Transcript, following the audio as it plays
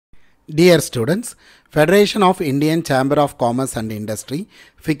Dear students, Federation of Indian Chamber of Commerce and Industry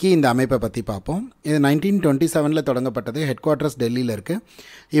FICCI இந்த அமைப்பை பற்றி பார்ப்போம். இது 1927ல் தொடங்கப்பட்டது. ஹெட் குவார்ட்டர்ஸ் டெல்லியில் இருக்குது.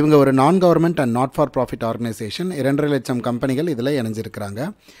 இவங்க ஒரு நான் government and not for profit organisation. 2.5 லட்சம் கம்பெனிகள் இதில்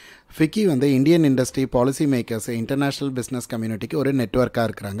இணைஞ்சிருக்கிறாங்க. FICCI வந்து Indian industry policy makers international business கம்யூனிட்டிக்கு ஒரு நெட்வொர்க்காக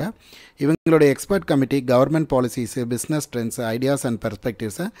இருக்கிறாங்க. இவங்களுடைய expert committee government policies, business trends, ideas and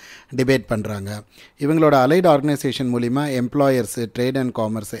பெர்ஸ்பெக்டிவ்ஸை debate பண்ணுறாங்க. இவங்களோட அலைட் ஆர்கனைசேஷன் மூலிமா எம்ப்ளாயர்ஸு, trade and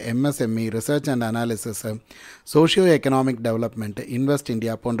commerce, MSME, research and analysis, socio economic development, invest India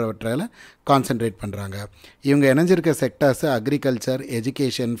போன்றவற்றால் கான்சென்ட்ரேட் பண்ணுறாங்க. இவங்க இணைஞ்சிருக்க sectors agriculture,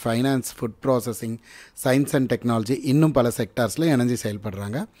 education, finance, food processing, science and technology, இன்னும் பல செக்டார்ஸில் இணைஞ்சு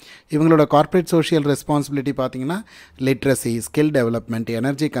செயல்படுறாங்க. இவங்களோட கார்ப்பரேட் சோஷியல் ரெஸ்பான்சிபிலிட்டி பார்த்திங்கன்னா literacy, skill development,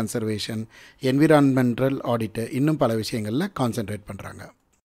 energy conservation, environmental ஆடிட்டு, இன்னும் பல விஷயங்களில் கான்சென்ட்ரேட் பண்ணுறாங்க.